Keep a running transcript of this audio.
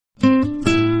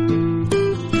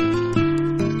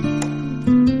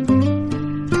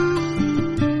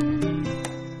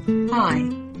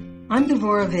I'm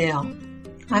Devorah Vale.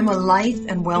 I'm a life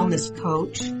and wellness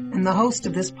coach and the host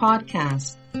of this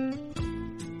podcast.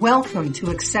 Welcome to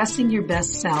Accessing Your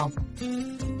Best Self,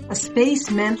 a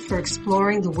space meant for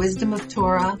exploring the wisdom of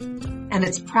Torah and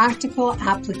its practical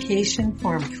application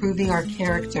for improving our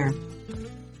character.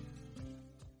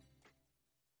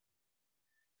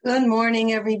 Good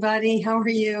morning, everybody. How are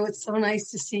you? It's so nice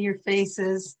to see your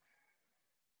faces.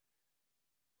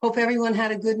 Hope everyone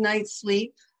had a good night's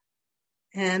sleep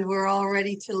and we're all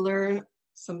ready to learn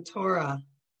some Torah.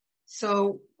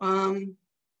 So,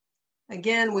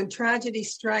 again, when tragedy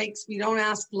strikes, we don't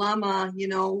ask lama,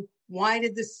 why,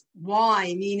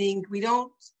 meaning we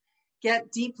don't get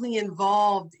deeply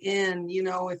involved in,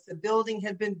 if the building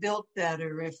had been built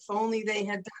better, if only they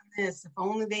had done this, if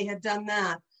only they had done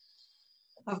that.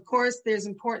 Of course, there's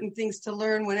important things to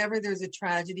learn whenever there's a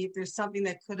tragedy, if there's something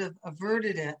that could have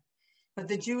averted it. But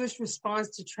the Jewish response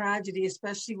to tragedy,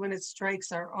 especially when it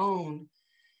strikes our own,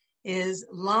 is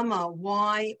lama,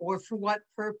 why, or for what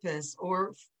purpose,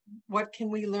 or what can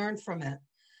we learn from it?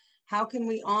 How can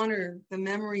we honor the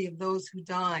memory of those who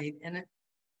died? And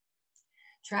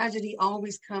tragedy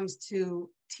always comes to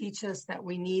teach us that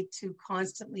we need to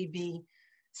constantly be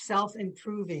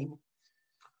self-improving.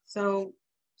 So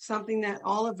something that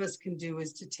all of us can do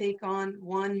is to take on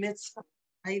one mitzvah,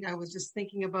 right? I was just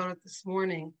thinking about it this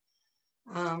morning.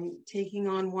 Taking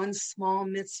on one small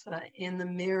mitzvah in the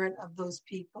merit of those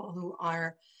people who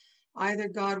are either,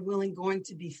 God willing, going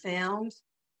to be found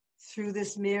through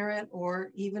this merit, or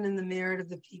even in the merit of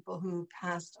the people who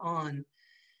passed on.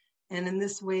 And in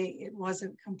this way, it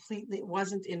wasn't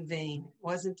in vain.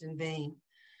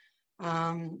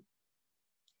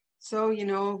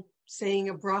 So, saying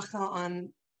a bracha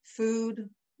on food,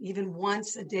 even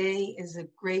once a day, is a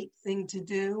great thing to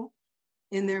do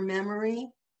in their memory.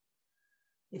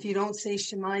 If you don't say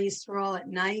Shema Yisrael at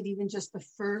night, even just the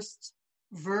first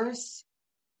verse,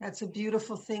 that's a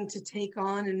beautiful thing to take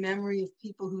on in memory of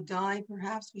people who died,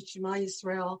 perhaps with Shema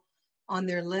Yisrael on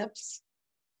their lips.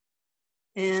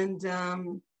 And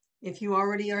if you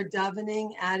already are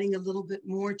davening, adding a little bit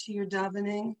more to your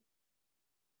davening.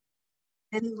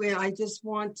 Anyway, I just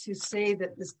want to say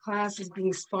that this class is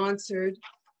being sponsored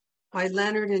by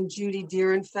Leonard and Judy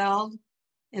Dierenfeld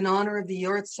in honor of the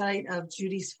yortzeit of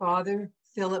Judy's father,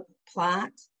 Philip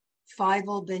Platt,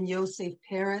 Feivel ben Yosef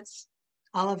Peretz,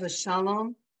 Alav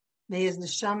Shalom. May his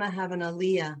neshama have an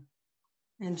aliyah.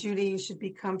 And Judy, you should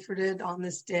be comforted on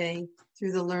this day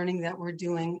through the learning that we're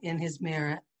doing in his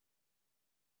merit.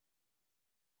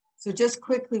 So just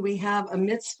quickly, we have a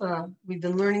mitzvah. We've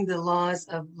been learning the laws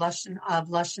of Lashon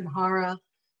Hara,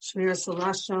 Shmiras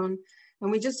HaLashon,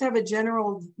 and we just have a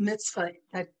general mitzvah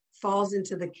that falls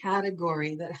into the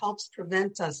category that helps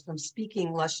prevent us from speaking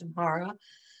Lashon Hara,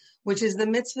 which is the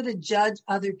mitzvah to judge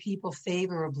other people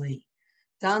favorably.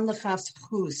 Dan l'chaf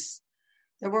zchus,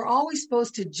 that we're always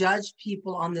supposed to judge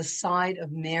people on the side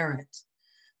of merit.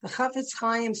 The Chafetz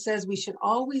Chaim says we should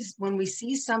always, when we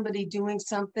see somebody doing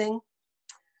something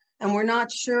and we're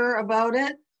not sure about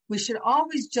it, we should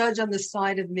always judge on the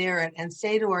side of merit and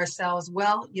say to ourselves,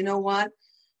 well, you know what?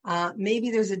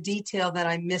 Maybe there's a detail that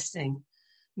I'm missing.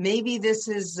 Maybe this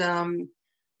is,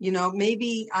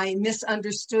 maybe I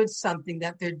misunderstood something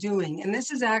that they're doing. And this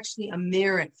is actually a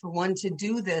merit for one to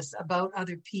do this about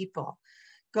other people.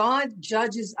 God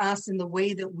judges us in the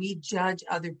way that we judge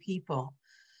other people.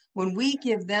 When we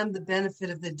give them the benefit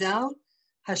of the doubt,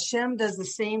 Hashem does the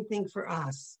same thing for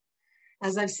us.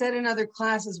 As I've said in other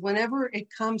classes, whenever it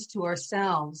comes to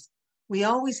ourselves, we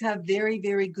always have very,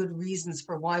 very good reasons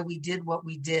for why we did what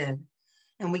we did.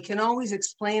 And we can always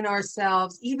explain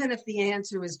ourselves, even if the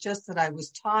answer is just that I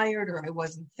was tired or I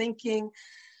wasn't thinking.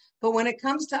 But when it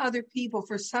comes to other people,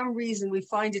 for some reason, we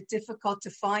find it difficult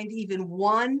to find even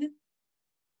one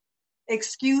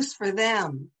excuse for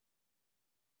them,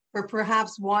 for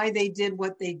perhaps why they did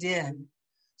what they did.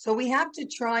 So we have to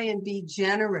try and be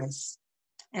generous.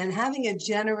 And having a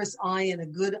generous eye and a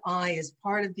good eye is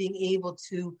part of being able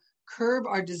to curb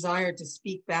our desire to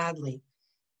speak badly.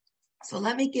 So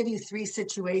let me give you 3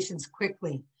 situations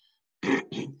quickly.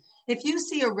 If you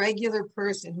see a regular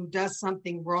person who does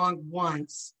something wrong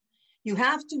once, you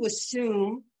have to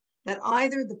assume that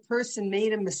either the person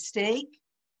made a mistake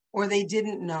or they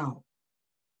didn't know.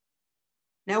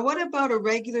 Now, what about a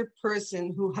regular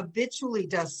person who habitually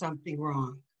does something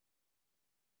wrong?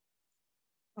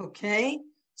 Okay,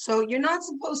 so you're not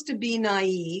supposed to be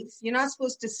naive. You're not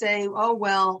supposed to say, oh,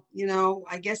 well,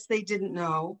 I guess they didn't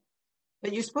know.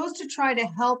 But you're supposed to try to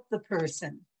help the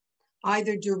person,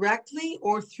 either directly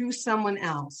or through someone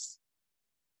else.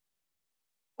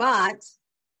 But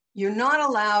you're not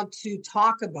allowed to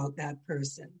talk about that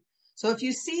person. So if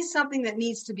you see something that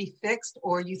needs to be fixed,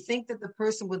 or you think that the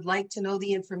person would like to know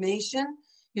the information,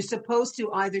 you're supposed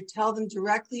to either tell them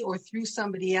directly or through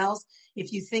somebody else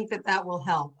if you think that that will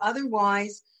help.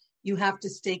 Otherwise, you have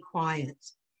to stay quiet.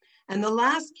 And the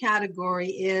last category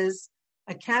is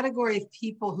a category of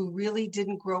people who really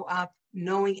didn't grow up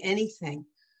knowing anything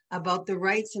about the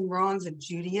rights and wrongs of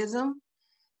Judaism.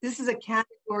 This is a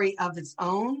category of its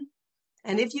own.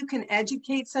 And if you can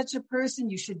educate such a person,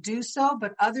 you should do so,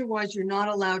 but otherwise you're not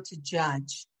allowed to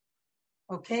judge.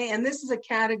 Okay, and this is a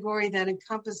category that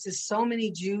encompasses so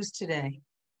many Jews today.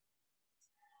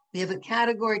 We have a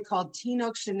category called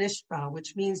Tinok Shenishba,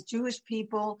 which means Jewish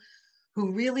people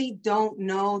who really don't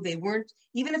know, they weren't,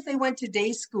 even if they went to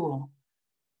day school,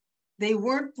 they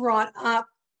weren't brought up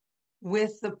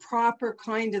with the proper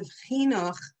kind of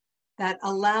chinuch that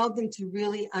allowed them to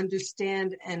really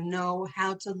understand and know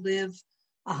how to live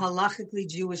a halachically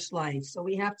Jewish life. So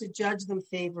we have to judge them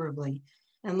favorably.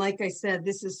 And like I said,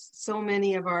 this is so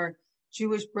many of our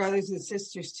Jewish brothers and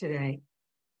sisters today.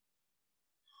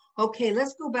 Okay,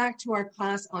 let's go back to our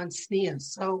class on tznius.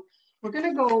 So we're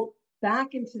going to go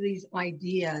back into these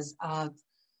ideas of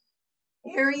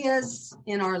areas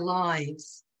in our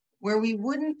lives where we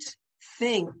wouldn't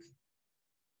think,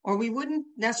 or we wouldn't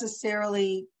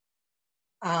necessarily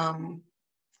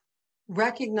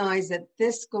recognize that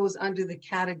this goes under the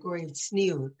category of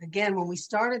tzniut. Again, when we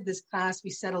started this class, we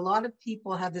said a lot of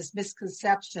people have this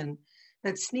misconception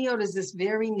that tzniut is this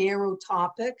very narrow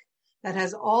topic that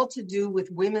has all to do with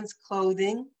women's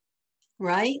clothing,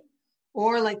 right?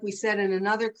 Or like we said in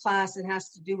another class, it has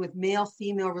to do with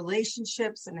male-female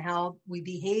relationships and how we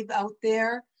behave out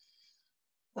there.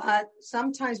 But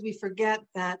sometimes we forget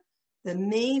that the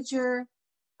major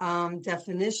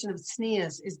definition of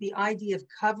tznius is the idea of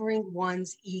covering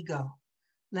one's ego.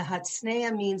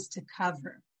 Lehatzneya means to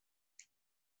cover.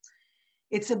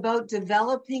 It's about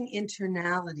developing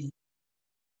internality.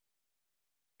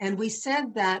 And we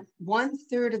said that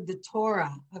 1/3 of the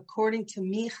Torah, according to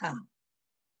Micha,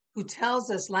 who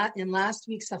tells us in last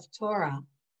week's Haftorah,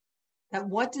 that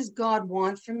what does God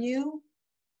want from you?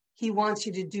 He wants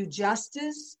you to do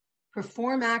justice,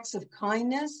 perform acts of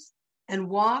kindness, and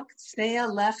walk tzneya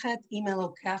lechet im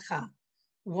Elokecha.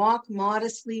 Walk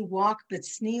modestly, walk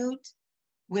b'tzniut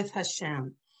with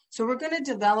Hashem. So we're going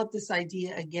to develop this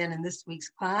idea again in this week's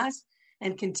class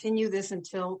and continue this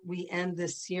until we end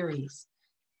this series.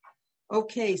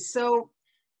 Okay, so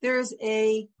there's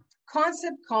a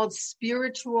concept called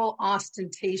spiritual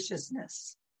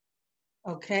ostentatiousness.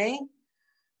 Okay?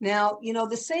 Now,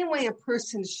 the same way a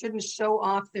person shouldn't show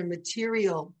off their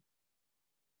material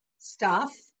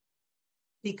stuff,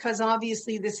 because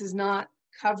obviously this is not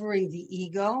covering the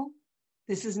ego.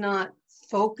 This is not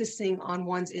focusing on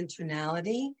one's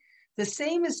internality. The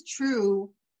same is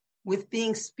true with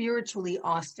being spiritually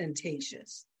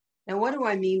ostentatious. Now, what do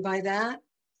I mean by that?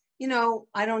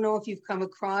 I don't know if you've come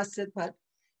across it, but,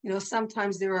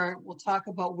 sometimes we'll talk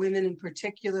about women in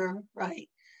particular, right?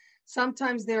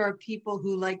 Sometimes there are people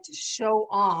who like to show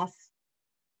off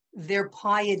their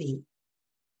piety,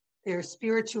 their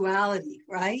spirituality,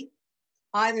 right?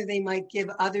 Either they might give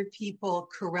other people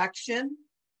correction,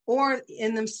 or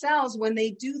in themselves, when they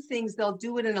do things, they'll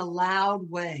do it in a loud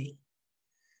way.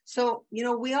 So,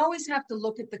 we always have to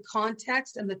look at the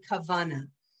context and the kavanah.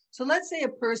 So let's say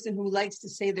a person who likes to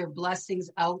say their blessings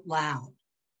out loud.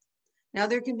 Now,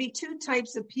 there can be two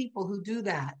types of people who do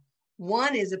that.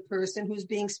 One is a person who's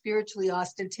being spiritually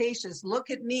ostentatious. Look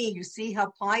at me. You see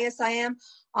how pious I am?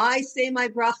 I say my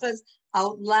brachas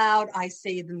out loud. I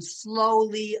say them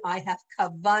slowly. I have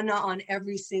kavanah on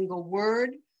every single word.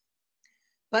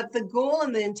 But the goal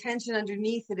and the intention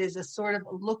underneath it is a sort of,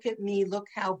 look at me, look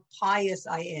how pious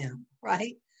I am,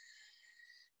 right?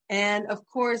 And of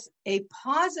course, a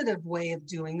positive way of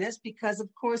doing this, because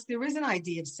of course there is an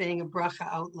idea of saying a bracha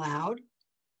out loud.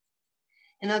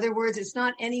 In other words, it's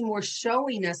not any more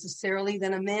showy necessarily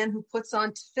than a man who puts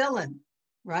on tefillin,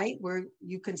 right? Where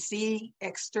you can see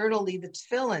externally the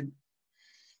tefillin.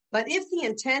 But if the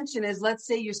intention is, let's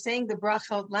say you're saying the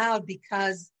bracha out loud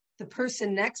because the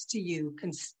person next to you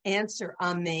can answer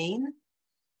amen,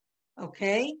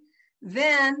 okay,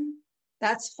 then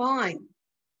that's fine.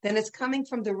 Then it's coming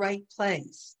from the right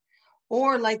place.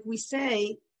 Or like we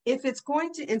say, if it's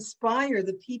going to inspire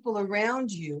the people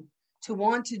around you to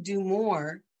want to do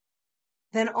more,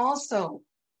 then also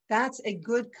that's a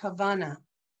good kavanah.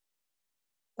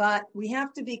 But we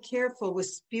have to be careful with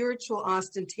spiritual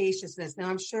ostentatiousness. Now,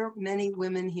 I'm sure many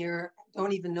women here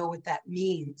don't even know what that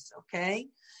means, okay?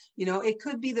 It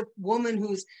could be the woman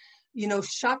who's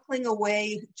shuckling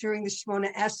away during the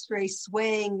Shemona Esrei,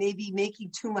 swaying, maybe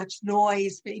making too much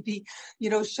noise, maybe,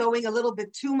 showing a little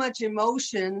bit too much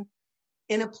emotion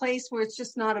in a place where it's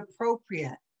just not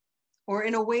appropriate, or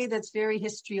in a way that's very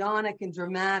histrionic and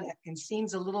dramatic and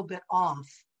seems a little bit off.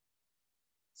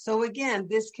 So again,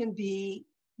 this can be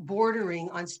bordering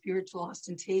on spiritual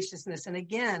ostentatiousness. And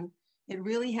again, it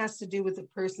really has to do with the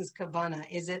person's kavana.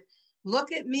 Is it,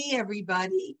 look at me,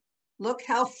 everybody, look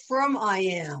how firm I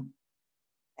am,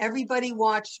 everybody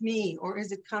watch me, or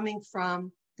is it coming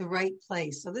from the right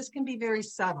place? So this can be very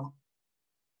subtle.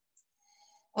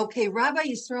 Okay, Rabbi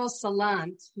Yisrael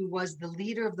Salant, who was the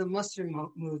leader of the Musar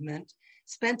movement,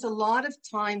 spent a lot of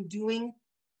time doing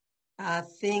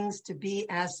things to be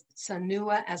as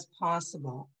tsanua as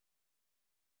possible.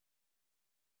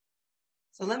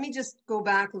 So let me just go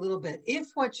back a little bit. If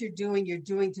what you're doing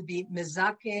to be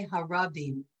mizake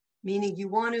harabim, meaning you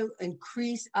want to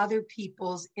increase other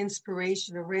people's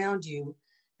inspiration around you,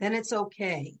 then it's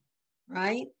okay,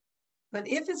 right? But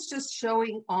if it's just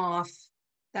showing off,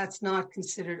 that's not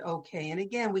considered okay. And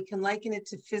again, we can liken it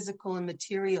to physical and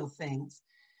material things.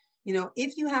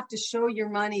 If you have to show your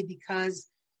money because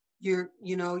you're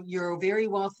a very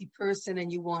wealthy person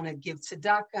and you want to give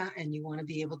tzedakah and you want to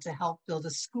be able to help build a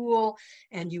school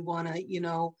and you want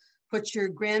to, put your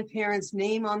grandparents'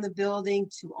 name on the building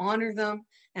to honor them.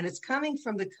 And it's coming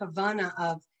from the kavana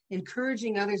of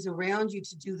encouraging others around you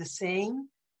to do the same.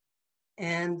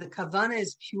 And the kavana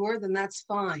is pure, then that's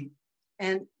fine.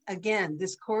 And again,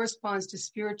 this corresponds to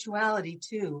spirituality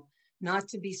too, not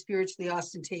to be spiritually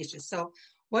ostentatious. So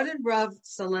what did Rav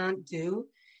Salant do?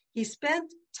 He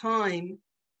spent time,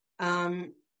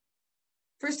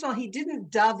 first of all, he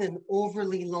didn't daven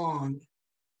overly long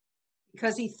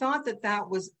because he thought that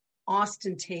was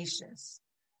ostentatious.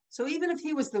 So even if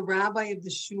he was the rabbi of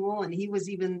the shul and he was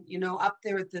even, up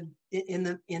there in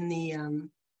the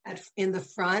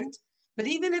front, but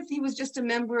even if he was just a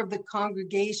member of the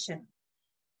congregation,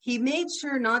 he made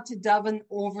sure not to daven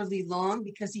overly long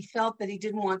because he felt that he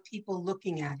didn't want people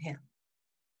looking at him.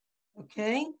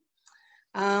 Okay?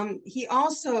 He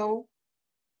also,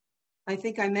 I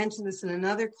think I mentioned this in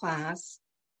another class,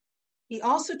 he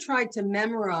also tried to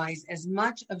memorize as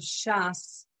much of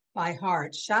Shas by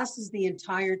heart. Shas is the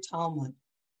entire Talmud.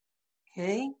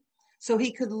 Okay? So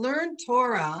he could learn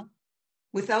Torah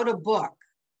without a book,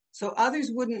 so others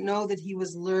wouldn't know that he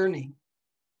was learning.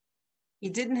 He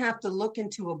didn't have to look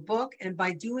into a book, and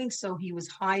by doing so, he was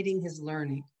hiding his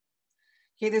learning.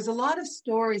 Okay, there's a lot of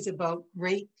stories about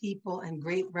great people and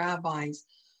great rabbis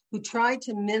who tried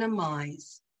to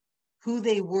minimize who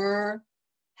they were,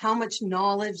 how much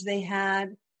knowledge they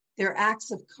had, their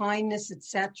acts of kindness,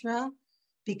 etc.,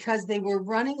 because they were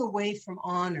running away from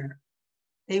honor.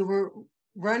 They were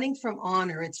running from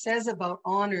honor. It says about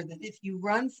honor that if you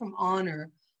run from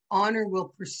honor, honor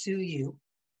will pursue you.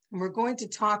 And we're going to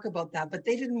talk about that, but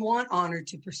they didn't want honor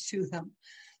to pursue them.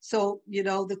 So,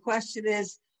 the question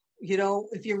is,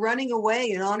 if you're running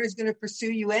away and honor is going to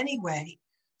pursue you anyway,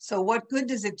 so what good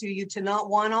does it do you to not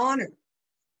want honor?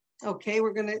 Okay,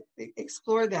 we're going to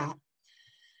explore that.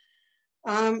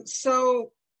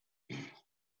 So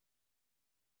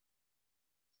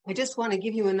I just want to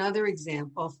give you another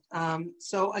example.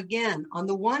 So again, on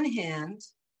the one hand,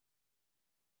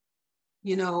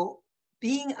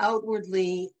 being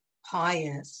outwardly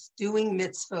pious, doing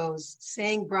mitzvos,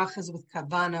 saying brachas with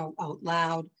kavana out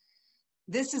loud,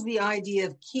 this is the idea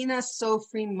of kina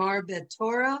sofrin marbe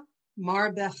Torah,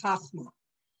 marbe chachma.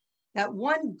 That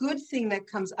one good thing that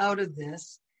comes out of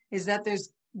this is that there's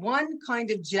one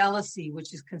kind of jealousy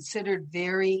which is considered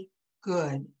very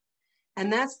good.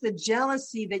 And that's the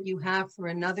jealousy that you have for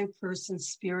another person's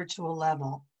spiritual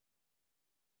level.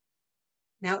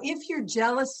 Now, if you're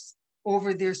jealous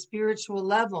over their spiritual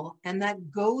level and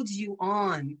that goads you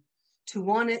on to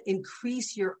want to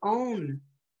increase your own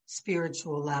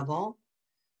spiritual level,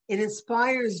 it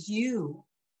inspires you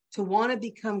to want to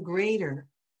become greater,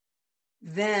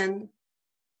 then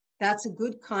that's a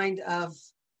good kind of,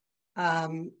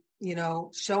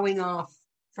 showing off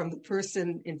from the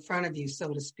person in front of you,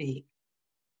 so to speak.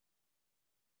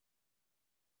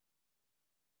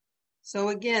 So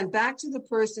again, back to the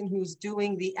person who's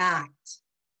doing the act.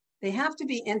 They have to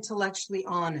be intellectually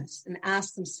honest and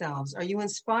ask themselves, are you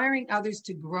inspiring others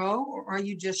to grow or are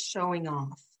you just showing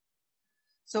off?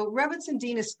 So Rebbetzin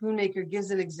Dina Schoonmaker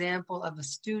gives an example of a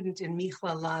student in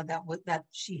Michlala that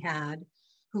she had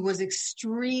who was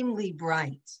extremely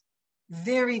bright,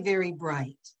 very, very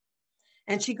bright.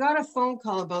 And she got a phone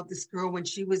call about this girl when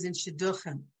she was in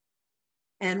Shidduchim.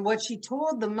 And what she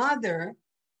told the mother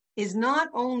is not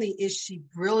only is she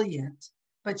brilliant,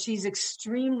 but she's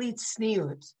extremely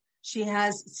tzniut, She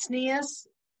has tznius,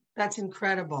 that's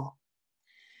incredible.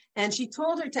 And she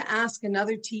told her to ask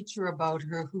another teacher about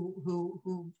her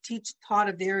who taught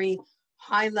a very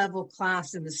high-level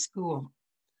class in the school.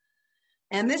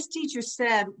 And this teacher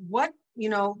said, what,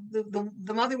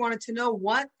 the mother wanted to know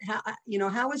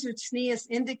how is her tznius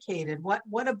indicated?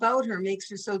 What about her makes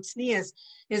her so tznius?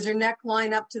 Is her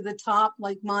neckline up to the top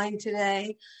like mine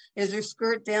today? Is her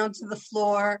skirt down to the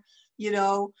floor?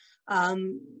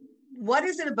 What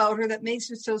is it about her that makes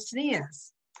her so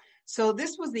tznius? So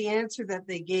this was the answer that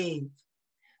they gave,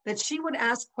 that she would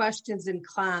ask questions in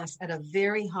class at a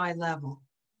very high level.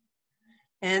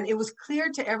 And it was clear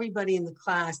to everybody in the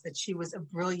class that she was a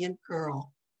brilliant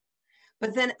girl.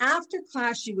 But then after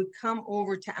class, she would come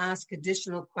over to ask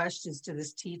additional questions to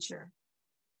this teacher.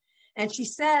 And she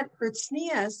said her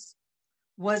tznius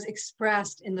was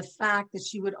expressed in the fact that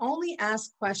she would only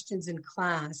ask questions in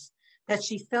class that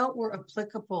she felt were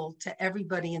applicable to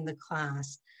everybody in the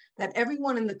class, that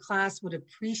everyone in the class would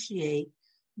appreciate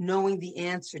knowing the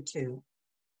answer to.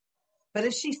 But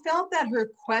if she felt that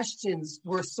her questions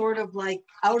were sort of like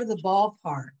out of the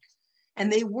ballpark,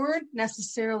 and they weren't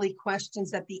necessarily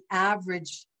questions that the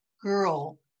average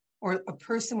girl or a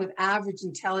person with average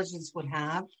intelligence would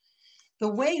have, the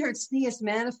way her tznius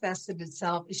manifested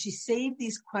itself is she saved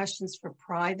these questions for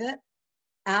private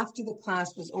after the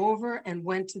class was over and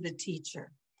went to the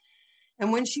teacher.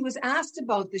 And when she was asked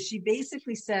about this, she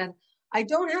basically said, I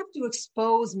don't have to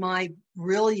expose my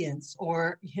brilliance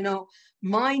or,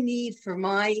 my need for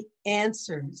my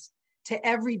answers to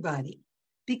everybody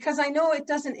because I know it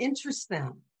doesn't interest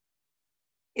them.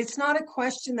 It's not a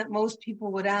question that most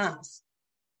people would ask.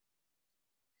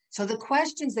 So the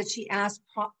questions that she asked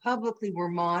publicly were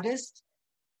modest,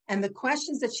 and the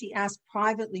questions that she asked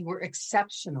privately were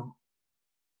exceptional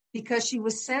because she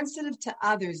was sensitive to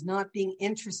others not being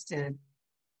interested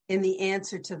in the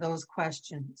answer to those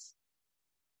questions.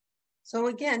 So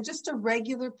again, just a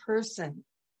regular person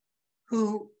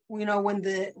who, when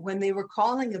they were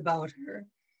calling about her,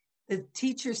 the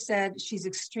teacher said she's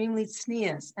extremely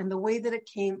tznius. And the way that it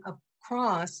came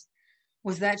across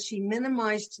was that she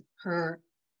minimized her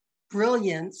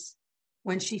brilliance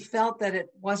when she felt that it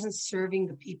wasn't serving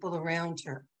the people around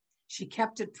her. She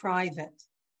kept it private.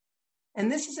 And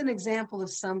this is an example of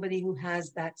somebody who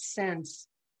has that sense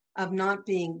of not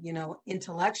being,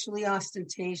 intellectually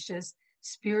ostentatious,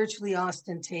 spiritually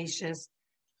ostentatious,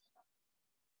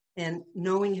 and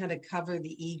knowing how to cover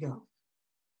the ego.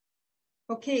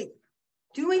 Okay,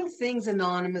 doing things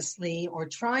anonymously or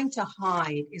trying to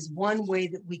hide is one way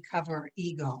that we cover our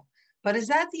ego. But is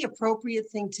that the appropriate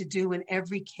thing to do in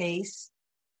every case?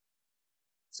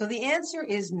 So the answer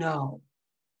is no,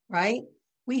 right?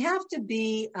 We have to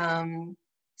be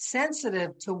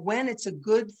sensitive to when it's a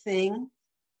good thing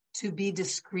to be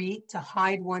discreet, to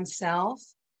hide oneself,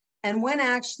 and when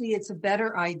actually it's a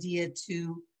better idea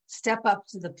to step up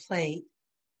to the plate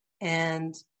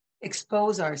and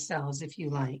expose ourselves, if you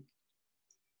like.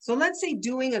 So let's say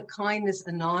doing a kindness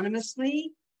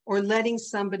anonymously or letting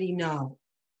somebody know.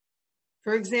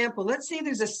 For example, let's say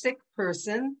there's a sick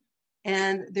person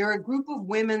and there are a group of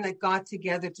women that got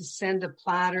together to send a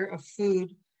platter of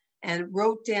food and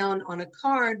wrote down on a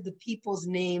card the people's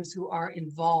names who are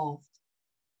involved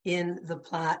in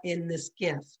this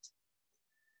gift.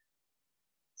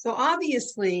 So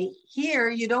obviously here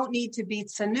you don't need to be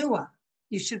tsanua.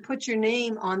 You should put your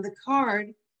name on the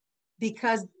card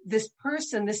because this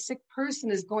sick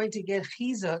person is going to get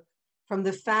chizuk from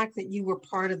the fact that you were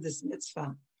part of this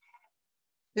mitzvah.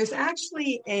 There's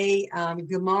actually a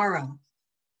Gemara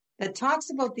that talks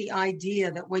about the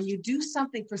idea that when you do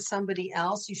something for somebody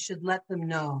else, you should let them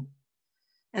know.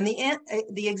 And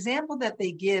the example that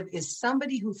they give is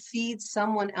somebody who feeds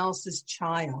someone else's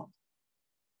child.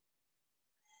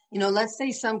 Let's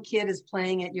say some kid is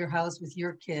playing at your house with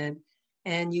your kid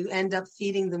and you end up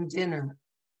feeding them dinner,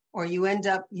 or you end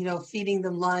up, feeding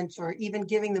them lunch, or even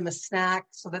giving them a snack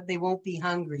so that they won't be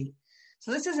hungry.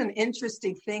 So this is an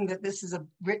interesting thing that this is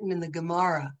written in the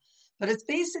Gemara, but it's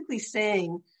basically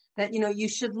saying that, you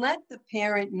should let the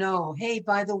parent know, hey,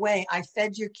 by the way, I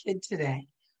fed your kid today,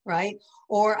 right?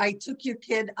 Or I took your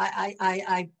kid,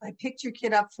 I picked your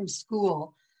kid up from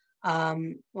school.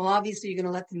 Well, obviously you're going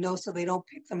to let them know so they don't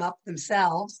pick them up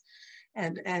themselves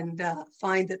and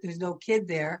find that there's no kid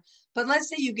there. But let's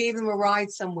say you gave them a ride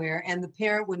somewhere and the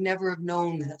parent would never have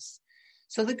known this.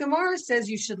 So the Gemara says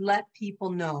you should let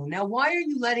people know. Now, why are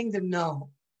you letting them know?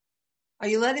 Are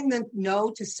you letting them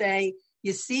know to say,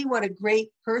 you see what a great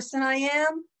person I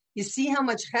am? You see how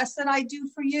much chesed I do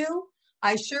for you?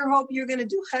 I sure hope you're going to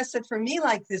do chesed for me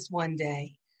like this one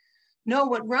day. No,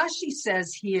 what Rashi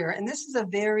says here, and this is a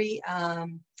very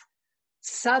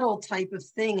subtle type of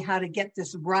thing, how to get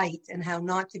this right and how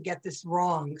not to get this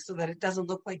wrong so that it doesn't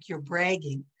look like you're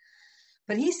bragging.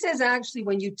 But he says, actually,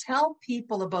 when you tell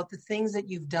people about the things that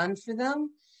you've done for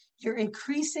them, you're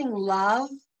increasing love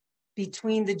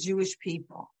between the Jewish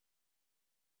people.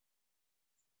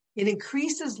 It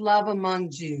increases love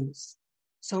among Jews.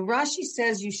 So Rashi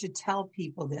says you should tell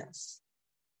people this.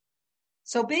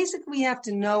 So basically, we have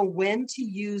to know when to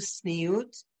use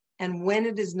tzniut and when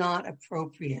it is not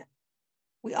appropriate.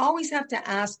 We always have to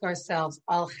ask ourselves,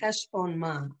 al cheshbon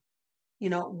ma,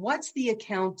 what's the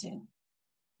accounting?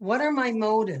 What are my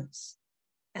motives?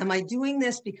 Am I doing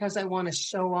this because I want to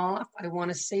show off? I want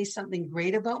to say something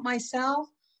great about myself?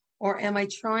 Or am I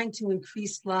trying to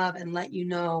increase love and let you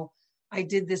know, I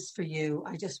did this for you.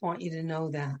 I just want you to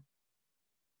know that.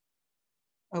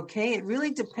 Okay, it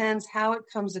really depends how it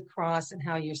comes across and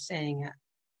how you're saying it.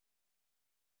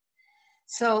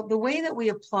 So the way that we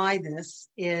apply this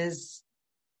is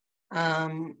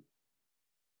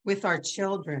with our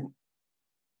children.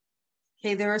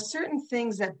 Okay, there are certain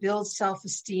things that build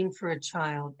self-esteem for a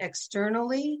child,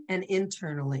 externally and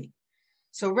internally.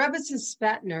 So Rebbetzin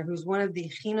Spetner, who's one of the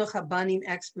Chinuch Habanim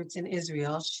experts in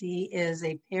Israel, she is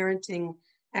a parenting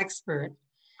expert.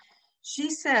 She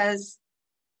says,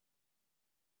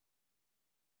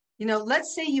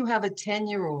 let's say you have a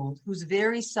 10-year-old who's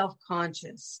very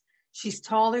self-conscious. She's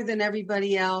taller than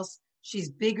everybody else. She's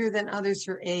bigger than others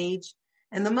her age.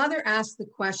 And the mother asked the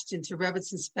question to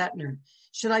Rebbetzin Spetner,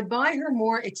 should I buy her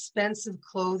more expensive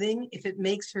clothing if it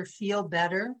makes her feel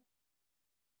better?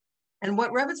 And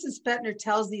what Rebbetzin Spetner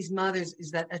tells these mothers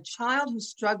is that a child who's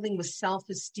struggling with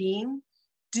self-esteem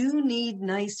do need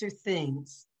nicer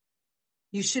things.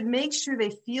 You should make sure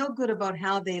they feel good about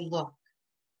how they look.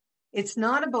 It's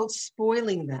not about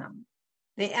spoiling them.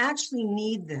 They actually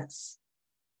need this.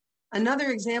 Another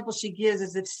example she gives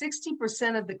is if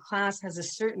 60% of the class has a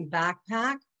certain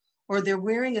backpack or they're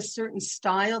wearing a certain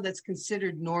style that's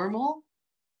considered normal,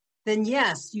 then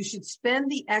yes, you should spend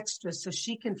the extra so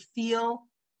she can feel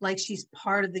like she's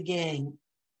part of the gang,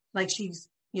 like she's,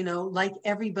 like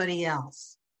everybody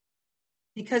else.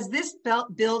 Because this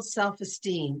builds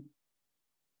self-esteem.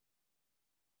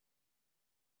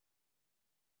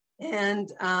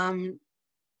 And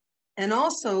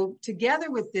also, together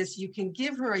with this, you can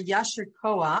give her a yasher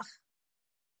koach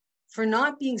for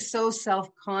not being so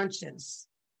self-conscious.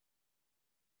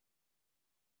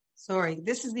 Sorry,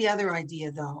 this is the other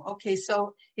idea, though. Okay,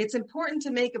 so it's important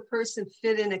to make a person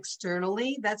fit in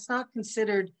externally. That's not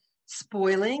considered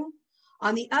spoiling.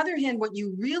 On the other hand, what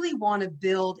you really want to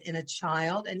build in a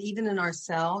child, and even in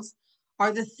ourselves,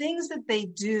 are the things that they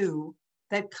do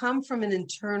that come from an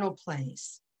internal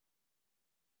place.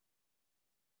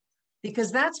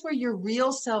 Because that's where your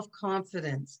real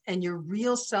self-confidence and your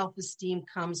real self-esteem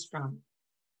comes from.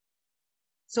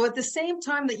 So at the same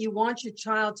time that you want your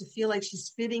child to feel like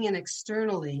she's fitting in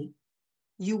externally,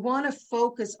 you want to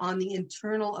focus on the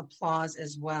internal applause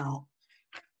as well.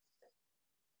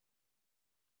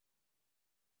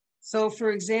 So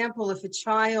for example, if a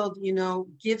child,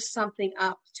 gives something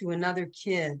up to another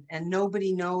kid and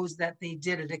nobody knows that they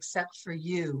did it except for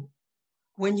you,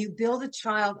 when you build a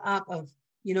child up of,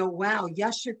 wow,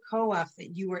 yasher koach,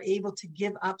 that you were able to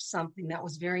give up something that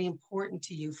was very important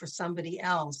to you for somebody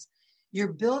else.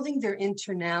 You're building their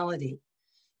internality,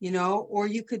 or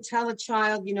you could tell a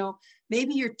child,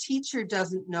 maybe your teacher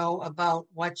doesn't know about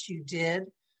what you did,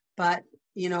 but,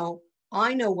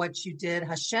 I know what you did.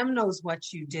 Hashem knows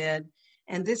what you did.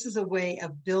 And this is a way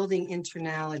of building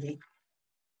internality.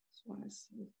 Just want to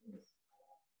see this.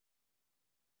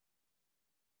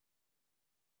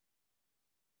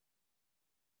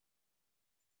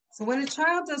 So when a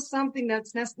child does something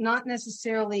that's not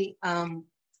necessarily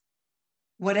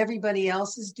what everybody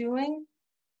else is doing,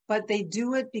 but they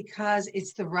do it because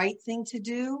it's the right thing to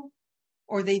do,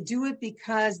 or they do it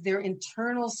because their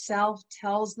internal self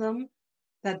tells them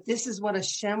that this is what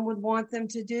Hashem would want them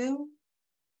to do.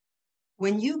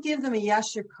 When you give them a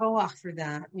yasher koach for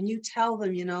that, when you tell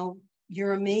them,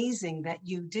 you're amazing, that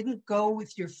you didn't go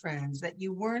with your friends, that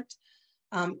you weren't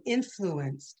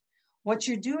influenced, what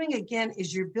you're doing again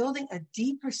is you're building a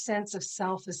deeper sense of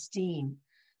self-esteem,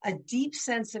 a deep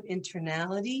sense of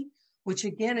internality, which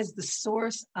again is the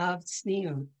source of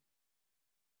tzniut,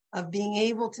 of being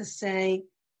able to say,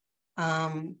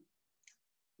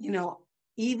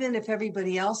 even if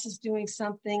everybody else is doing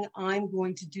something, I'm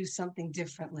going to do something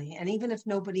differently. And even if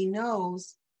nobody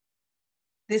knows,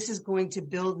 this is going to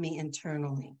build me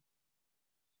internally.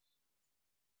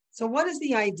 So what is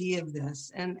the idea of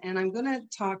this? And I'm going to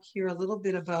talk here a little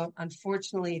bit about,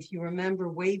 unfortunately, if you remember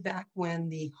way back when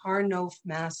the Har Nof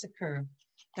massacre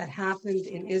that happened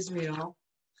in Israel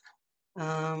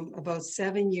about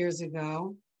 7 years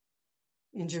ago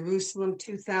in Jerusalem,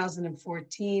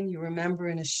 2014. You remember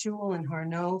in a shul in Har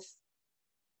Nof,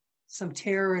 some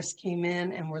terrorists came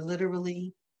in and were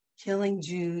literally killing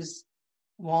Jews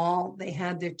while they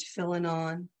had their tefillin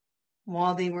on,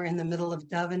 while they were in the middle of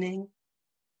davening.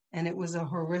 And it was a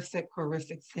horrific,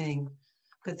 horrific thing.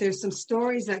 But there's some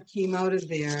stories that came out of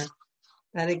there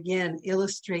that, again,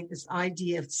 illustrate this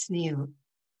idea of tzniut,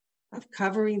 of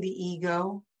covering the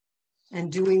ego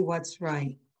and doing what's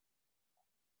right.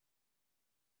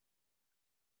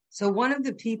 So one of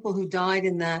the people who died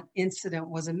in that incident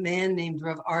was a man named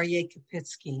Rav Aryeh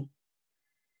Kapitsky.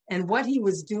 And what he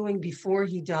was doing before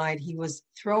he died, he was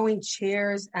throwing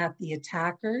chairs at the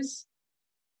attackers,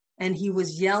 and he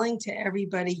was yelling to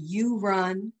everybody, you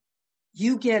run,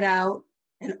 you get out,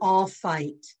 and I'll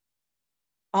fight.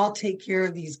 I'll take care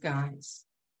of these guys.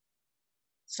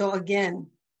 So again,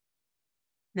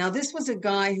 now this was a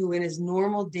guy who in his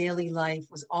normal daily life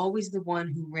was always the one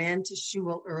who ran to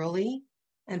shul early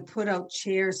and put out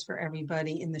chairs for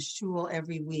everybody in the shul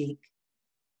every week.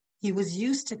 He was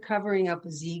used to covering up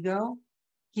his ego.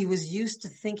 He was used to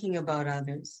thinking about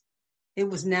others. It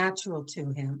was natural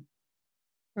to him.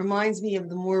 Reminds me of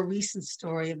the more recent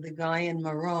story of the guy in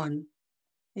Maron.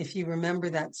 If you remember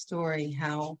that story,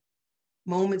 how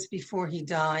moments before he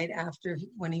died,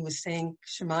 when he was saying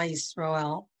Shema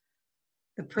Yisrael,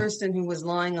 the person who was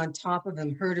lying on top of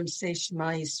him heard him say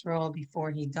Shema Yisrael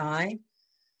before he died.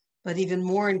 But even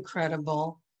more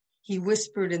incredible, he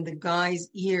whispered in the guy's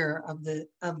ear of the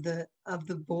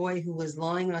boy who was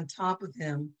lying on top of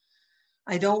him,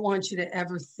 I don't want you to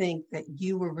ever think that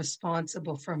you were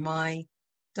responsible for my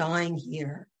dying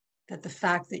here, that the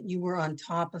fact that you were on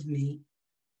top of me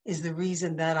is the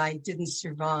reason that I didn't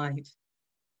survive.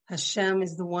 Hashem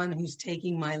is the one who's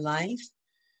taking my life,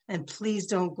 and please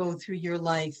don't go through your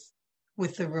life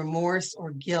with the remorse or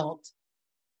guilt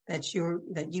that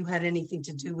you had anything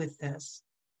to do with this.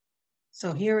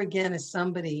 So here again is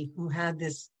somebody who had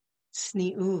this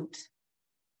tzniut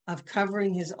of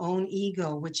covering his own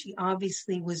ego, which he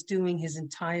obviously was doing his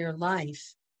entire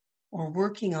life or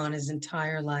working on his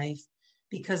entire life,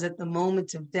 because at the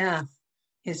moment of death,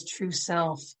 his true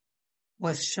self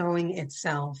was showing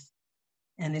itself,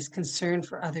 and his concern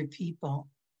for other people,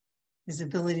 his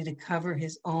ability to cover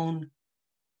his own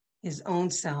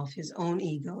self, his own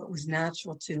ego. It was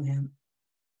natural to him.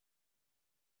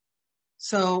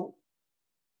 So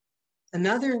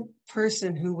another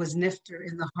person who was nifter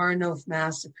in the Har Nof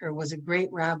massacre was a great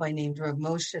rabbi named Rav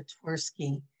Moshe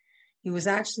Twersky. He was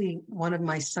actually one of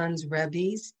my son's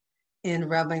rebbes in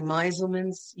Rabbi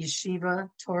Meiselman's yeshiva,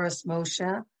 Toras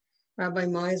Moshe. Rabbi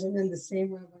Meiselman, the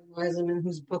same Rabbi Meiselman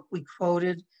whose book we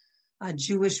quoted,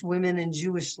 Jewish Women and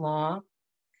Jewish Law.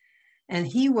 And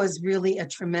he was really a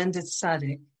tremendous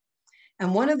tzaddik.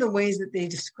 And one of the ways that they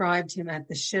described him at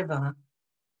the Shiva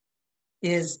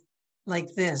is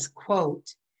like this,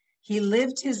 quote, he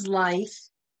lived his life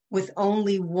with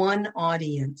only one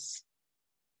audience,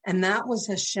 and that was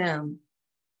Hashem.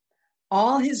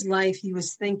 All his life he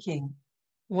was thinking,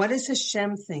 what is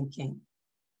Hashem thinking?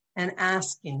 And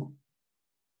asking.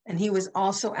 And he was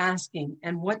also asking,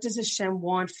 and what does Hashem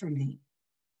want from me?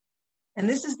 And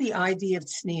this is the idea of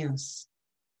tznius.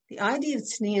 The idea of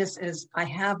tznius is I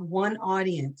have one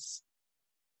audience.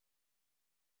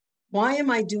 Why am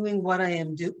I doing what I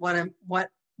am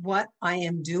what I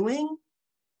am doing,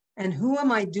 and who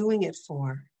am I doing it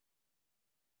for?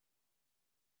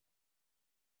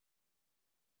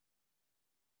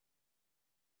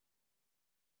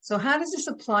 So how does this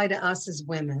apply to us as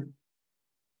women?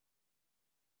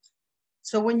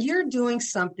 So when you're doing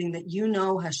something that you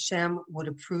know Hashem would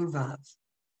approve of,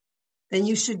 then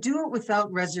you should do it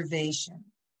without reservation.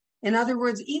 In other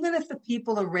words, even if the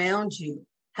people around you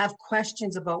have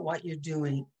questions about what you're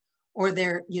doing, or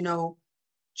they're,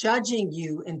 judging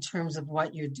you in terms of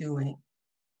what you're doing,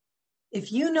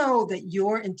 if you know that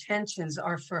your intentions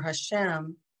are for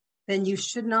Hashem, then you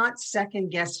should not second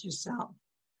guess yourself.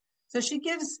 So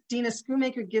Dina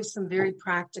Schoonmaker gives some very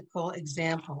practical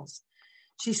examples.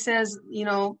 She says,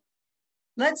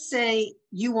 let's say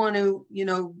you want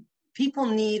to, people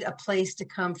need a place to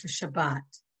come for Shabbat.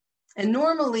 And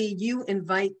normally you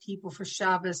invite people for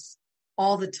Shabbos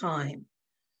all the time.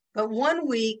 But one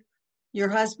week, your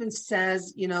husband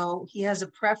says, he has a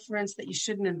preference that you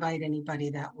shouldn't invite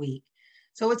anybody that week.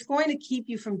 So it's going to keep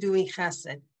you from doing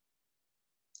chesed.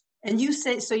 And you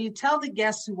tell the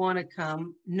guests who want to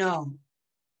come, no.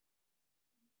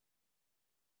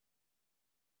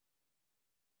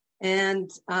 And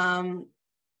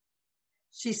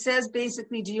She says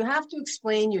basically, do you have to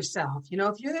explain yourself? You know,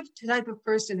 if you're the type of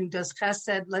person who does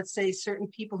chesed, let's say certain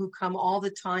people who come all the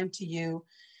time to you,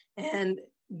 and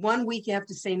 1 week you have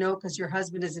to say no because your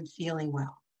husband isn't feeling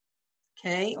well,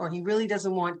 okay? Or he really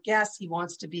doesn't want guests, he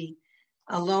wants to be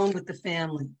alone with the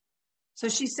family. So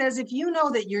she says, if you know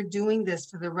that you're doing this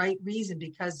for the right reason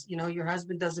because, you know, your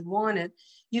husband doesn't want it,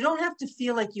 you don't have to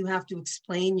feel like you have to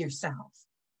explain yourself.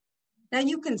 Now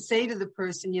you can say to the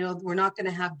person, you know, we're not going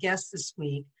to have guests this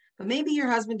week, but maybe your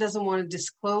husband doesn't want to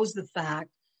disclose the fact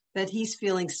that he's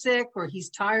feeling sick or he's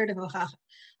tired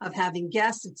of having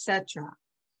guests, etc.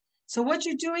 So what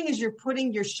you're doing is you're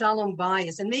putting your shalom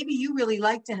bias, and maybe you really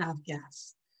like to have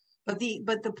guests, but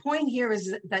the point here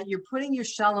is that you're putting your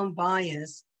shalom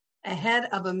bias ahead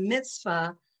of a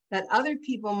mitzvah that other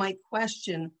people might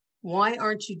question, why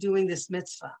aren't you doing this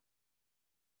mitzvah?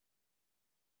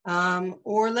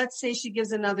 Or let's say she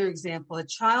gives another example, a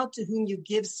child to whom you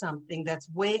give something that's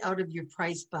way out of your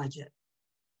price budget.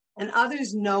 And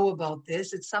others know about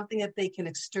this. It's something that they can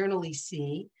externally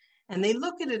see. And they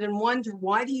look at it and wonder,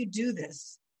 why do you do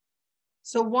this?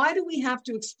 So why do we have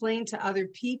to explain to other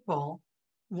people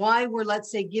why we're,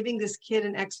 let's say, giving this kid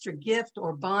an extra gift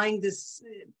or buying this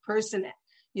person,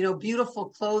 you know, beautiful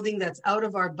clothing that's out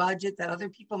of our budget that other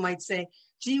people might say,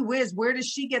 gee whiz, where does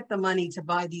she get the money to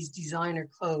buy these designer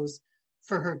clothes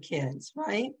for her kids,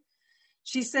 right?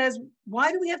 She says,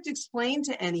 why do we have to explain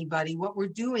to anybody what we're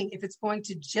doing if it's going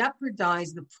to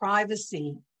jeopardize the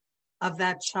privacy of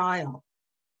that child?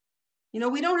 You know,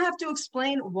 we don't have to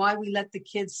explain why we let the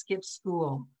kids skip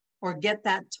school or get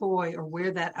that toy or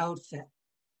wear that outfit,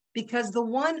 because the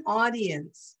one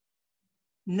audience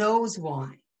knows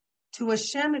why. To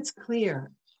Hashem, it's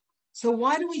clear. So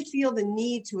why do we feel the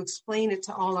need to explain it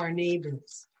to all our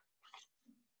neighbors?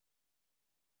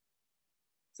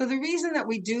 So the reason that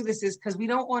we do this is because we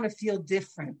don't want to feel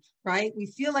different, right? We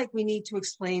feel like we need to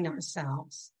explain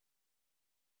ourselves.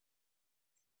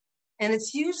 And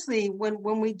it's usually,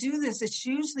 when we do this,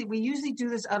 we usually do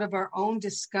this out of our own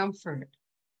discomfort,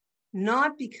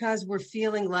 not because we're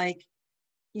feeling like,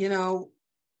 you know,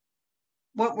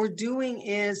 what we're doing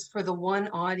is for the one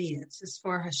audience, is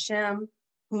for Hashem,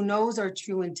 who knows our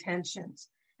true intentions.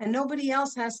 And nobody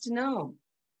else has to know,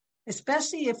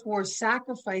 especially if we're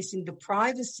sacrificing the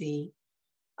privacy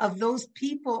of those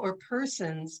people or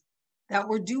persons that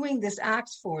we're doing this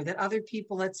act for, that other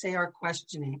people, let's say, are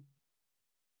questioning.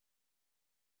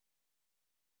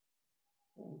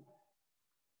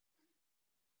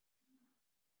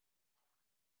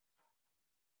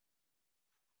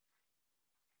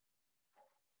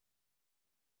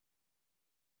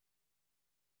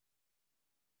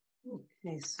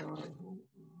 Okay,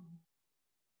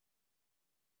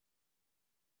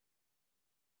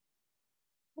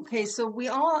 so we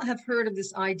all have heard of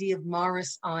this idea of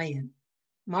Maris Ayin.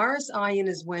 Maris Ayin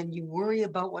is when you worry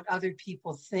about what other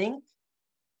people think,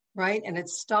 right? And it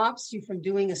stops you from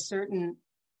doing a certain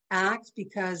act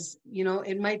because, you know,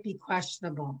 it might be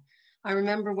questionable. I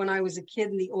remember when I was a kid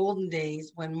in the olden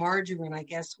days, when margarine, I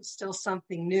guess, was still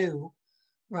something new,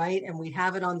 right? And we'd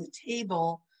have it on the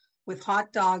table with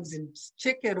hot dogs and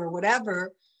chicken or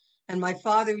whatever. And my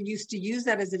father used to use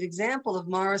that as an example of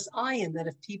Maris Ayin, that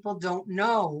if people don't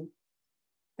know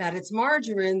that it's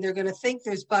margarine, they're going to think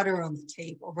there's butter on the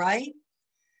table, right?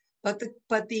 But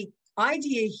the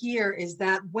idea here is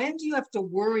that when do you have to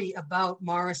worry about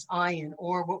Maris Ayin,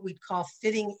 or what we'd call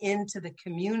fitting into the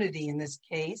community in this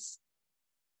case,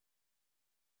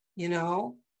 you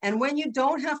know? And when you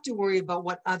don't have to worry about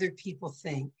what other people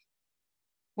think,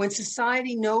 when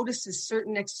society notices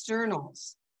certain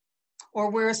externals, or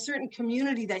where a certain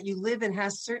community that you live in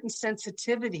has certain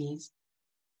sensitivities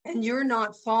and you're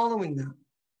not following them.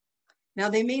 Now,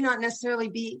 they may not necessarily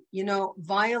be, you know,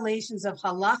 violations of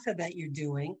halacha that you're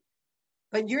doing,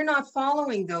 but you're not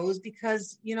following those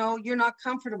because, you know, you're not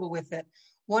comfortable with it.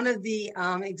 One of the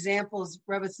examples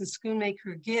Rebbetzin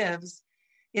Schoonmaker gives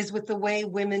is with the way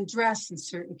women dress in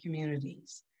certain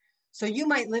communities. So you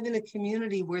might live in a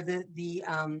community where the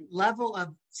level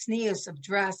of tznius, of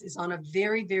dress, is on a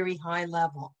very, very high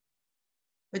level.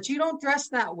 But you don't dress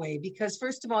that way because,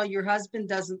 first of all, your husband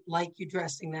doesn't like you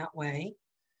dressing that way.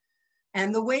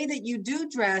 And the way that you do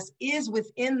dress is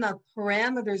within the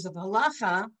parameters of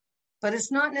halacha, but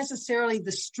it's not necessarily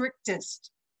the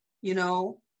strictest, you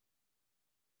know,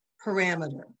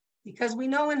 parameter. Because we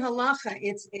know in halacha,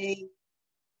 it's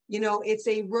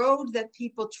a road that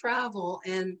people travel,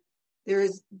 and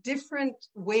there's different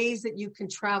ways that you can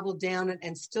travel down it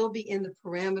and still be in the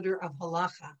parameter of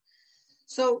halacha.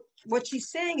 So what she's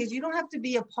saying is you don't have to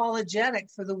be apologetic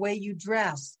for the way you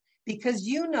dress, because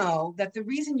you know that the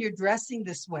reason you're dressing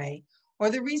this way, Or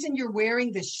the reason you're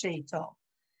wearing this sheitel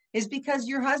is because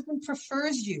your husband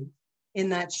prefers you in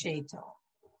that sheitel.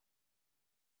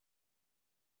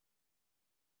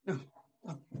 Oh,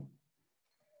 okay.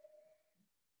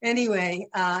 Anyway,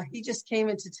 he just came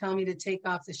in to tell me to take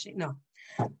off the sheitel. No,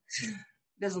 he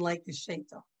doesn't like the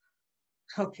sheitel.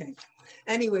 Okay.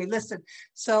 Anyway, listen.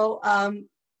 So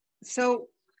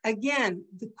again,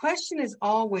 the question is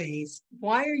always,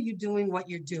 why are you doing what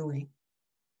you're doing?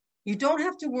 You don't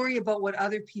have to worry about what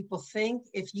other people think.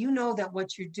 If you know that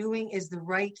what you're doing is the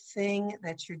right thing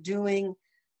that you're doing,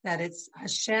 that it's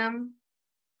Hashem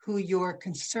who you're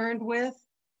concerned with,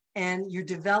 and you're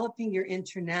developing your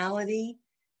internality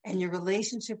and your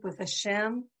relationship with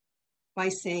Hashem by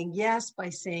saying yes,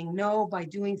 by saying no, by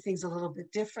doing things a little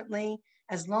bit differently,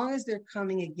 as long as they're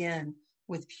coming again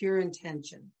with pure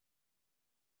intention.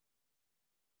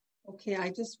 Okay, I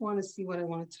just want to see what I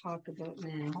want to talk about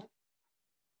now.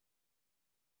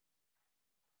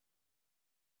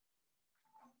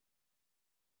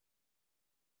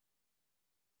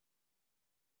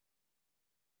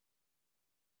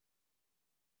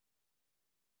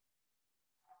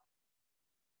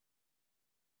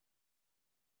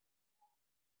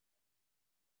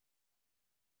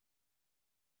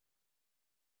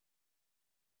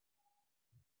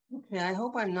 Okay, I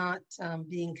hope I'm not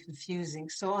being confusing.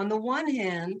 So on the one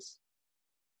hand,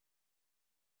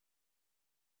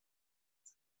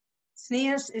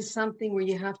 tznius is something where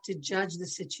you have to judge the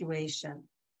situation,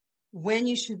 when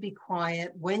you should be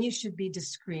quiet, when you should be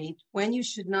discreet, when you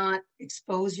should not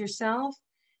expose yourself,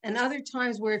 and other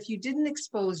times where if you didn't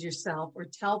expose yourself or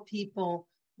tell people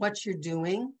what you're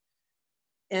doing,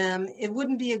 it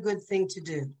wouldn't be a good thing to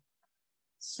do.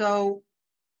 So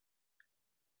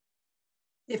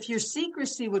if your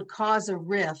secrecy would cause a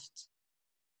rift,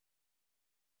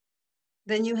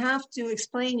 then you have to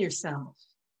explain yourself.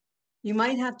 You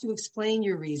might have to explain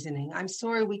your reasoning. I'm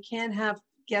sorry, we can't have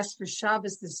guests for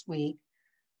Shabbos this week,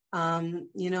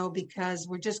 because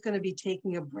we're just going to be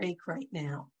taking a break right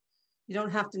now. You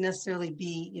don't have to necessarily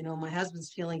be, my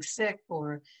husband's feeling sick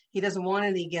or he doesn't want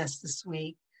any guests this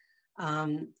week.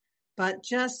 But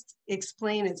just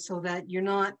explain it so that you're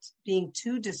not being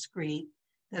too discreet,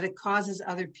 that it causes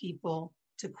other people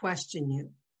to question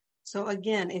you. So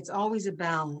again, it's always a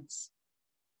balance.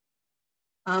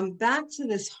 Back to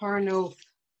this Har Nof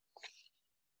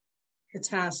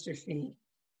catastrophe.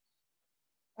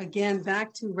 Again,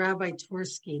 back to Rabbi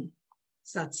Twersky,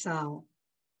 Zatzal.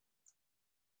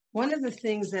 One of the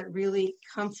things that really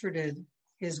comforted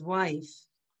his wife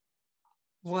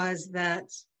was that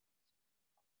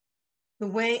the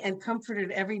way, and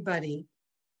comforted everybody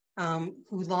who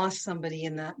lost somebody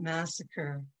in that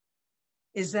massacre,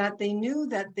 is that they knew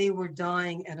that they were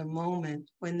dying at a moment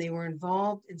when they were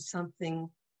involved in something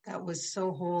that was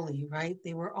so holy, right?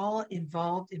 They were all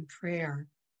involved in prayer.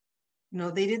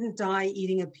 They didn't die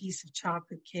eating a piece of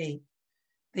chocolate cake.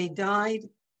 They died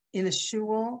in a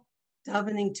shul,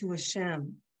 davening to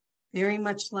Hashem, very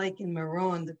much like in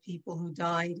Meron, the people who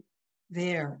died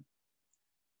there.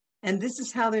 And this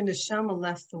is how their neshama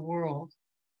left the world.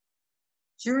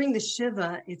 During the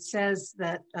Shiva, it says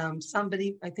that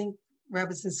somebody, I think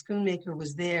Rebbetzin Schoonmaker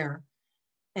was there,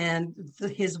 and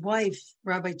his wife,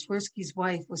 Rabbi Twersky's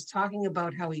wife, was talking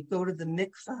about how he'd go to the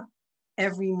mikveh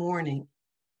every morning.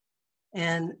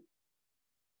 And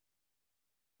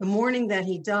the morning that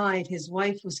he died, his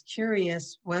wife was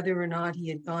curious whether or not he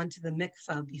had gone to the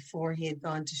mikveh before he had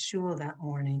gone to shul that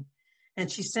morning. And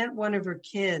she sent one of her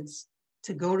kids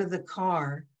to go to the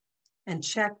car and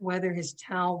check whether his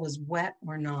towel was wet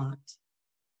or not.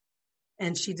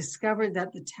 And she discovered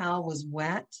that the towel was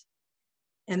wet.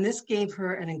 And this gave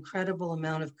her an incredible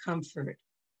amount of comfort,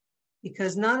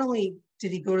 because not only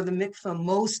did he go to the mikveh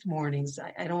most mornings,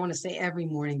 I don't want to say every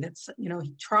morning,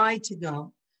 he tried to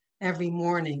go every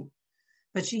morning,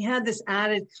 but she had this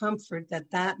added comfort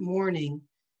that morning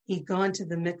he'd gone to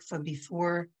the mikveh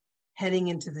before heading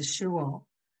into the shul.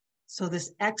 So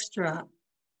this extra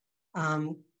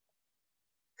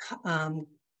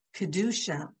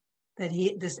kedusha,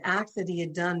 this act that he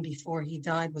had done before he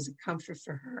died, was a comfort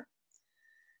for her.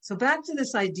 So back to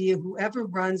this idea, whoever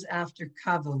runs after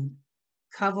kavod,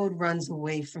 kavod runs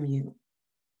away from you.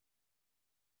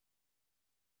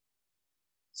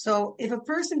 So if a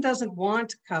person doesn't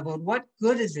want kavod, what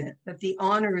good is it that the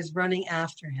honor is running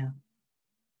after him?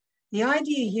 The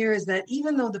idea here is that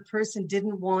even though the person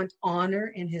didn't want honor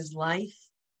in his life,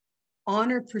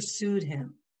 honor pursued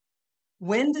him.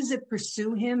 When does it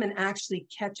pursue him and actually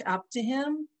catch up to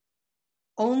him?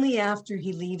 Only after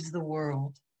he leaves the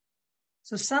world.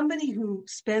 So somebody who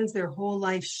spends their whole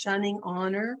life shunning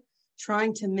honor,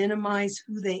 trying to minimize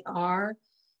who they are,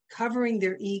 covering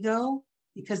their ego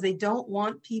because they don't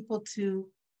want people to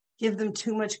give them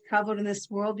too much kavod in this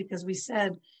world, because we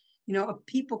said,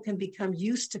 people can become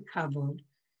used to kavod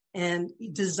and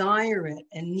desire it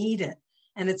and need it.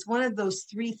 And it's one of those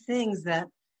three things that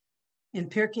in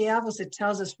Pirkei Avos, it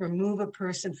tells us remove a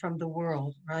person from the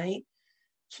world, right?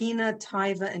 Kina,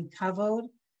 taiva, and kavod.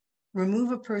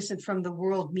 Remove a person from the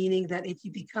world, meaning that if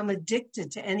you become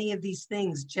addicted to any of these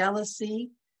things,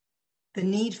 jealousy, the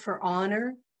need for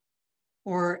honor,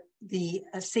 or the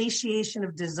satiation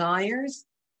of desires,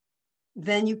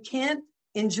 then you can't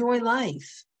enjoy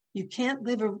life. You can't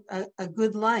live a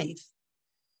good life.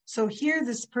 So here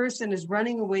this person is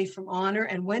running away from honor,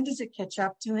 and when does it catch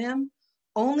up to him?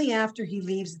 Only after he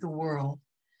leaves the world.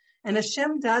 And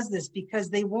Hashem does this because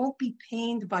they won't be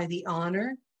pained by the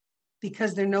honor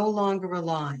because they're no longer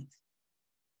alive.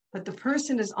 But the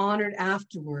person is honored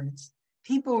afterwards.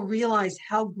 People realize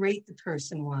how great the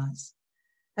person was.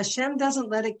 Hashem doesn't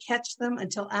let it catch them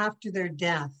until after their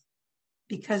death,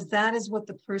 because that is what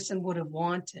the person would have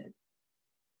wanted.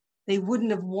 They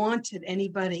wouldn't have wanted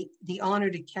the honor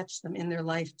to catch them in their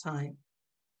lifetime.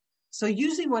 So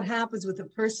usually what happens with a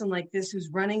person like this who's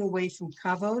running away from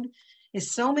kavod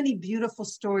is so many beautiful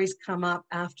stories come up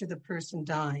after the person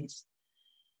dies.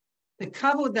 The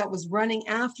kavod that was running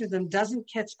after them doesn't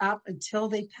catch up until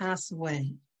they pass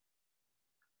away.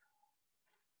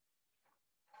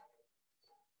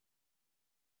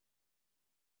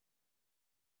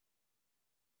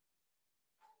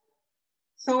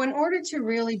 So in order to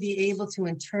really be able to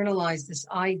internalize this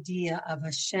idea of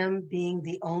Hashem being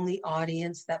the only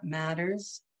audience that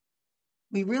matters,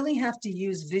 we really have to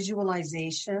use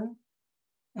visualization,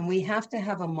 and we have to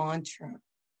have a mantra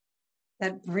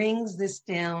that brings this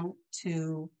down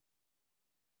to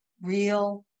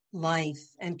real life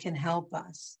and can help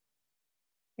us.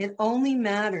 It only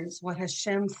matters what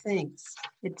Hashem thinks.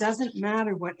 It doesn't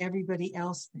matter what everybody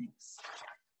else thinks.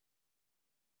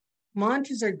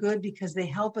 Mantras are good because they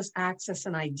help us access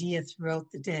an idea throughout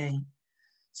the day.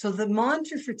 So the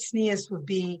mantra for tznius would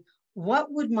be, what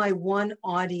would my one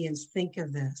audience think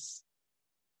of this?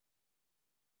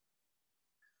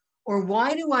 Or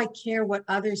why do I care what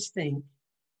others think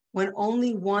when there's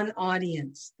only one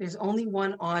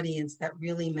audience that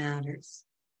really matters?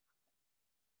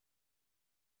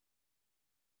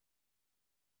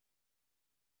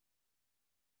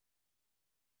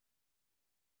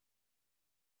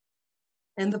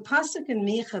 And the pasuk in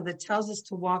Micha that tells us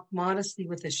to walk modestly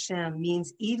with Hashem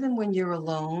means even when you're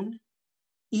alone,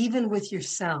 even with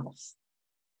yourself,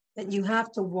 that you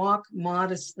have to walk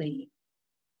modestly,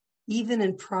 even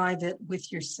in private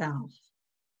with yourself.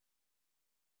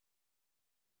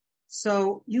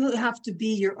 So you have to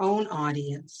be your own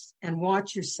audience and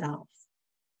watch yourself.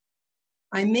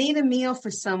 I made a meal for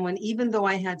someone even though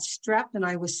I had strep and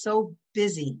I was so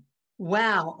busy.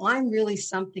 Wow, I'm really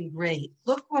something great.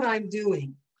 Look what I'm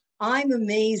doing. I'm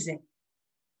amazing.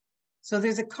 So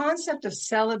there's a concept of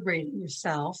celebrating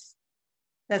yourself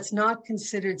that's not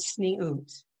considered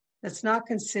tzniut, that's not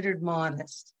considered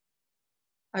modest.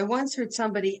 I once heard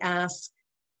somebody ask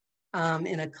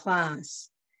in a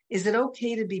class, is it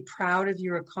okay to be proud of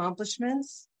your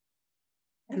accomplishments?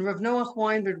 And Rav Noach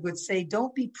Weinberg would say,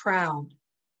 don't be proud.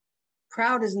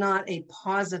 Proud is not a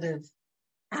positive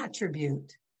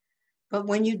attribute. But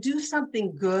when you do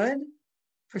something good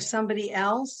for somebody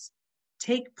else,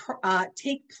 take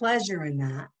pleasure in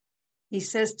that. He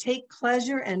says, take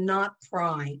pleasure and not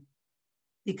pride,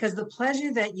 because the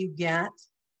pleasure that you get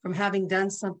from having done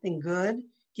something good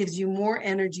gives you more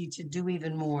energy to do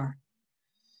even more.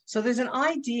 So there's an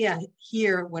idea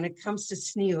here when it comes to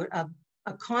tzniut of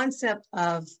a concept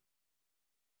of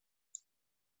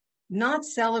not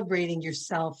celebrating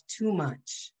yourself too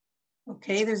much.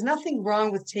 Okay, there's nothing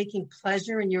wrong with taking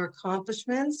pleasure in your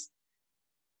accomplishments,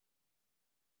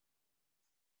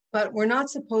 but we're not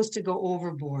supposed to go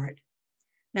overboard.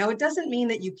 Now, it doesn't mean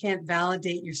that you can't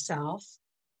validate yourself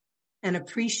and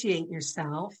appreciate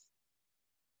yourself,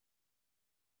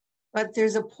 but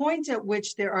there's a point at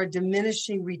which there are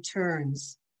diminishing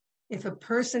returns. If a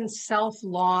person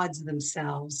self-lauds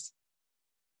themselves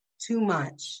too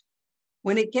much,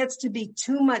 when it gets to be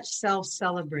too much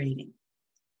self-celebrating,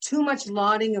 too much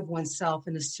lauding of oneself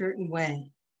in a certain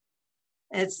way.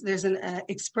 There's an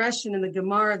expression in the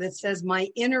Gemara that says, my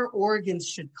inner organs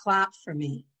should clap for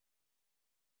me.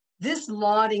 This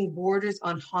lauding borders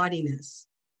on haughtiness.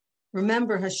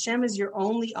 Remember, Hashem is your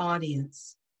only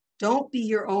audience. Don't be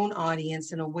your own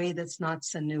audience in a way that's not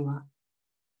sanua.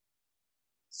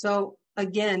 So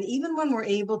again, even when we're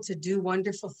able to do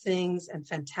wonderful things and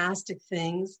fantastic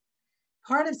things,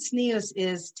 part of tznius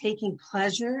is taking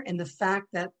pleasure in the fact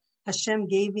that Hashem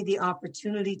gave me the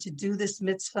opportunity to do this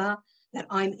mitzvah, that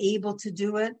I'm able to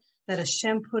do it, that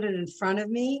Hashem put it in front of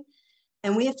me.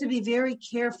 And we have to be very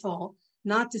careful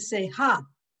not to say,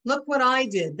 look what I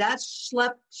did. That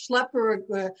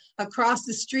schlepper across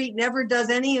the street never does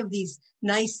any of these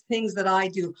nice things that I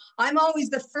do. I'm always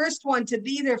the first one to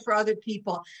be there for other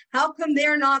people. How come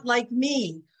they're not like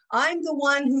me? I'm the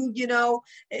one who,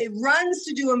 runs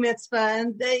to do a mitzvah,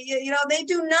 and they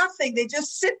do nothing. They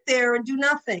just sit there and do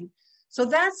nothing. So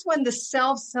that's when the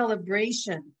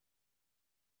self-celebration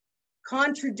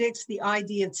contradicts the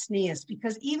idea of tznius,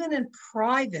 because even in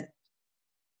private,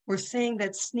 we're saying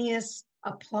that tznius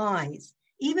applies,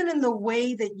 even in the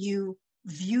way that you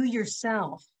view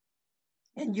yourself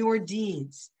and your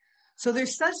deeds. So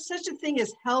there's such a thing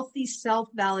as healthy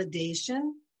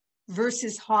self-validation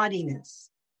versus haughtiness.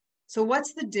 So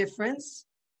what's the difference?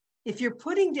 If you're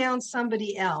putting down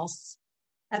somebody else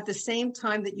at the same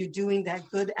time that you're doing that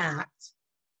good act,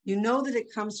 you know that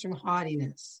it comes from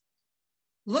haughtiness.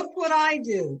 Look what I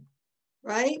do,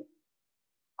 right?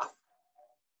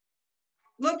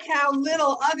 Look how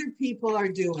little other people are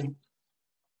doing.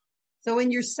 So in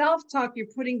your self-talk, you're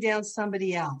putting down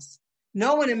somebody else.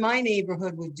 No one in my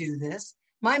neighborhood would do this.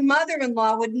 My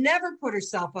mother-in-law would never put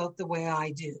herself out the way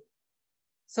I do.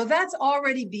 So that's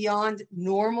already beyond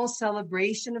normal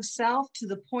celebration of self, to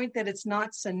the point that it's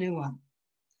not sanua.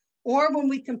 Or when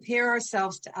we compare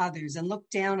ourselves to others and look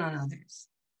down on others.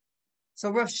 So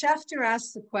Rav Schechter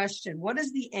asks the question, what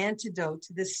is the antidote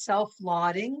to this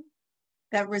self-lauding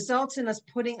that results in us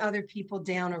putting other people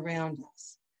down around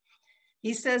us?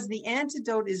 He says the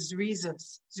antidote is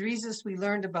zrizus. Zrizus we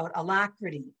learned about,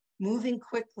 alacrity, moving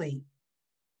quickly.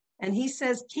 And he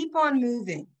says, keep on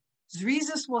moving.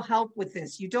 Zrizus will help with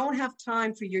this. You don't have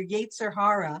time for your Yetzer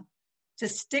Hara to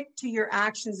stick to your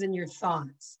actions and your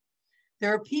thoughts.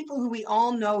 There are people who we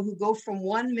all know who go from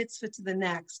one mitzvah to the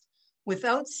next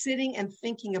without sitting and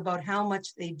thinking about how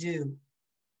much they do.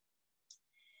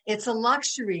 It's a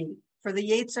luxury for the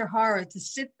Yetzer Hara to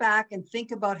sit back and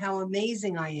think about how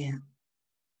amazing I am,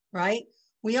 right?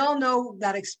 We all know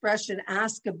that expression,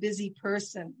 ask a busy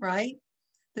person, right?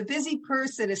 The busy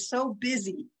person is so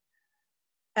busy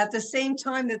at the same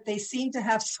time that they seem to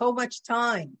have so much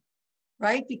time,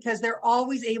 right? Because they're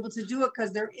always able to do it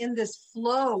because they're in this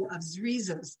flow of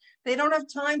zrizus. They don't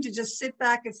have time to just sit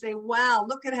back and say, wow,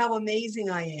 look at how amazing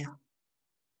I am.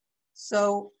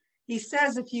 So he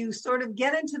says, if you sort of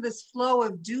get into this flow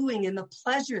of doing and the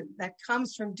pleasure that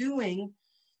comes from doing,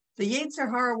 the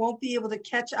Yetzer Hara won't be able to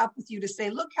catch up with you to say,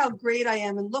 look how great I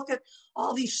am, and look at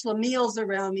all these shlemiels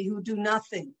around me who do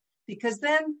nothing. Because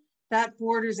then that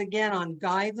borders again on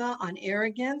gaiva, on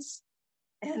arrogance,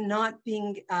 and not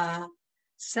being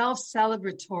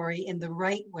self-celebratory in the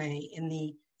right way, in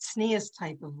the tznius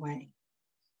type of way.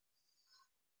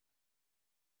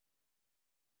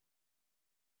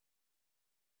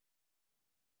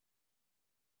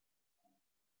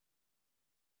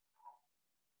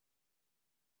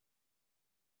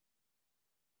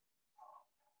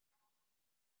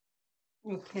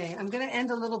 Okay, I'm going to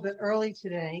end a little bit early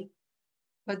today,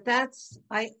 but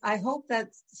I hope that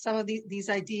some of these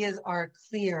ideas are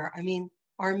clear. I mean,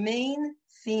 our main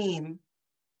theme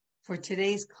for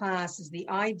today's class is the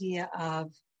idea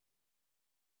of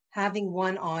having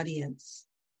one audience.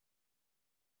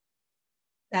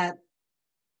 That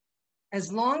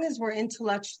as long as we're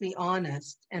intellectually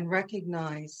honest and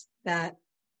recognize that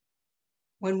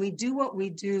when we do what we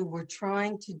do, we're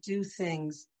trying to do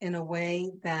things in a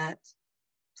way that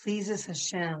pleases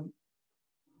Hashem,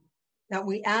 that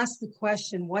we ask the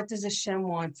question, what does Hashem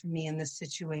want from me in this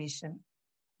situation?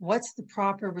 What's the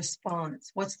proper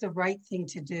response? What's the right thing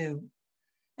to do?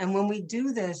 And when we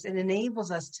do this, it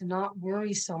enables us to not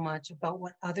worry so much about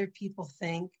what other people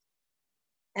think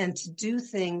and to do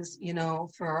things,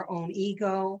 for our own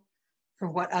ego, for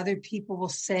what other people will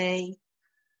say,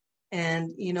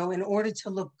 and, in order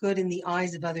to look good in the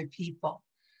eyes of other people.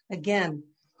 Again,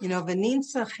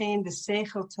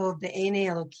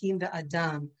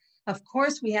 of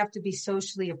course, we have to be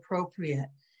socially appropriate.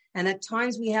 And at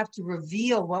times we have to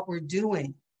reveal what we're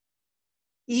doing,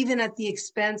 even at the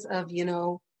expense of,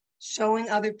 showing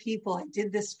other people, I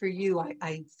did this for you.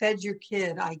 I fed your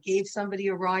kid. I gave somebody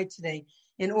a ride today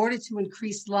in order to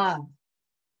increase love.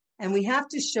 And we have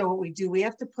to show what we do. We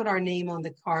have to put our name on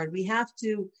the card. We have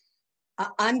to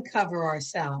uncover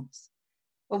ourselves.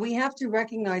 But we have to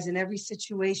recognize in every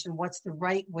situation what's the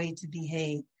right way to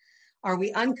behave. Are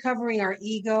we uncovering our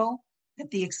ego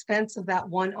at the expense of that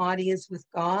one audience with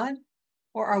God?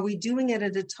 Or are we doing it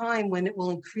at a time when it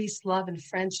will increase love and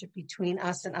friendship between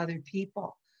us and other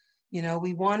people?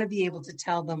 We want to be able to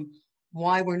tell them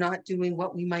why we're not doing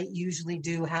what we might usually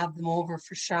do, have them over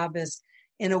for Shabbos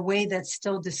in a way that's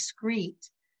still discreet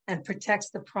and protects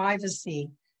the privacy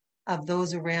of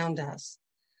those around us.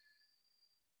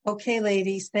 Okay,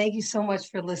 ladies, thank you so much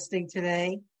for listening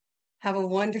today. Have a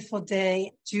wonderful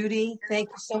day. Judy, thank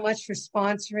you so much for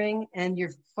sponsoring, and your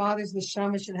father's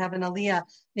neshama should have an aliyah.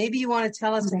 Maybe you want to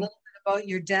tell us a little bit about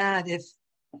your dad, if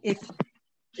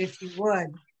you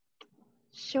would.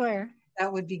 Sure.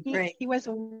 That would be great. He was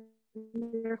a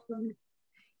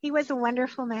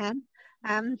wonderful man.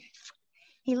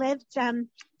 He lived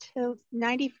till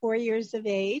 94 years of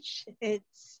age.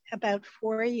 It's about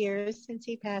 4 years since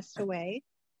he passed away.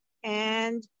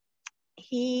 And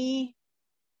he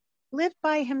lived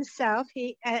by himself.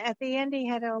 At the end, he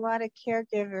had a lot of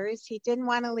caregivers. He didn't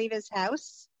want to leave his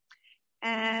house.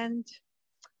 And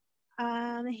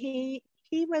he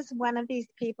was one of these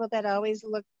people that always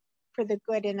looked for the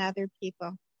good in other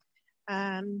people.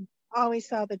 Always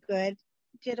saw the good.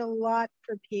 Did a lot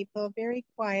for people very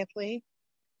quietly.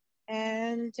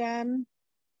 And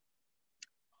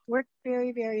worked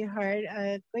very, very hard.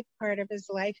 A good part of his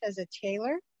life as a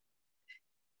tailor.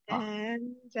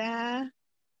 And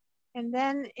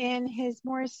then in his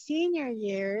more senior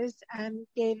years,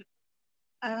 gave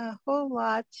a whole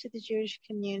lot to the Jewish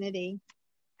community.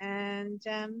 And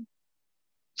I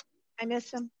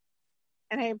miss him.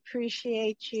 And I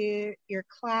appreciate your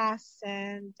class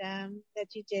and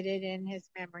that you did it in his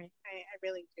memory. I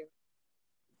really do.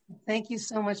 Thank you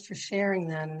so much for sharing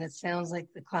that. And it sounds like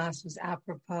the class was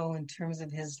apropos in terms of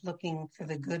his looking for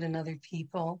the good in other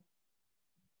people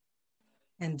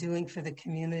and doing for the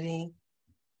community.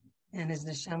 And his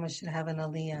neshama should have an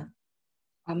aliyah.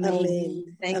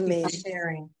 Amen. Thank you for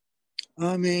sharing.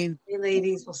 Amen. Hey,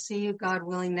 ladies, we'll see you, God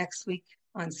willing, next week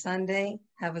on Sunday.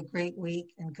 Have a great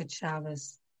week and good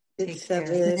Shabbos. Take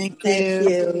care. Thank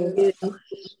you.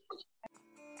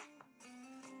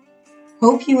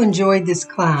 Hope you enjoyed this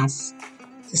class.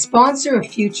 To sponsor a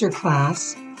future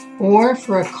class or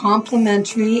for a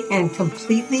complimentary and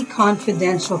completely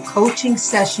confidential coaching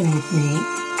session with me,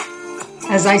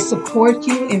 as I support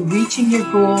you in reaching your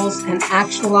goals and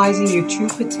actualizing your true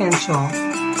potential,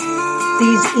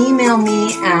 please email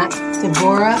me at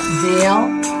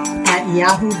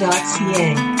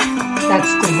devorahvail@yahoo.ca.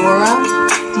 That's Devorah,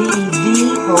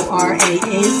 Devorah,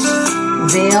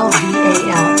 Vail, Vale,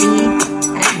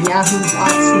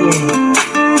 @yahoo.ca.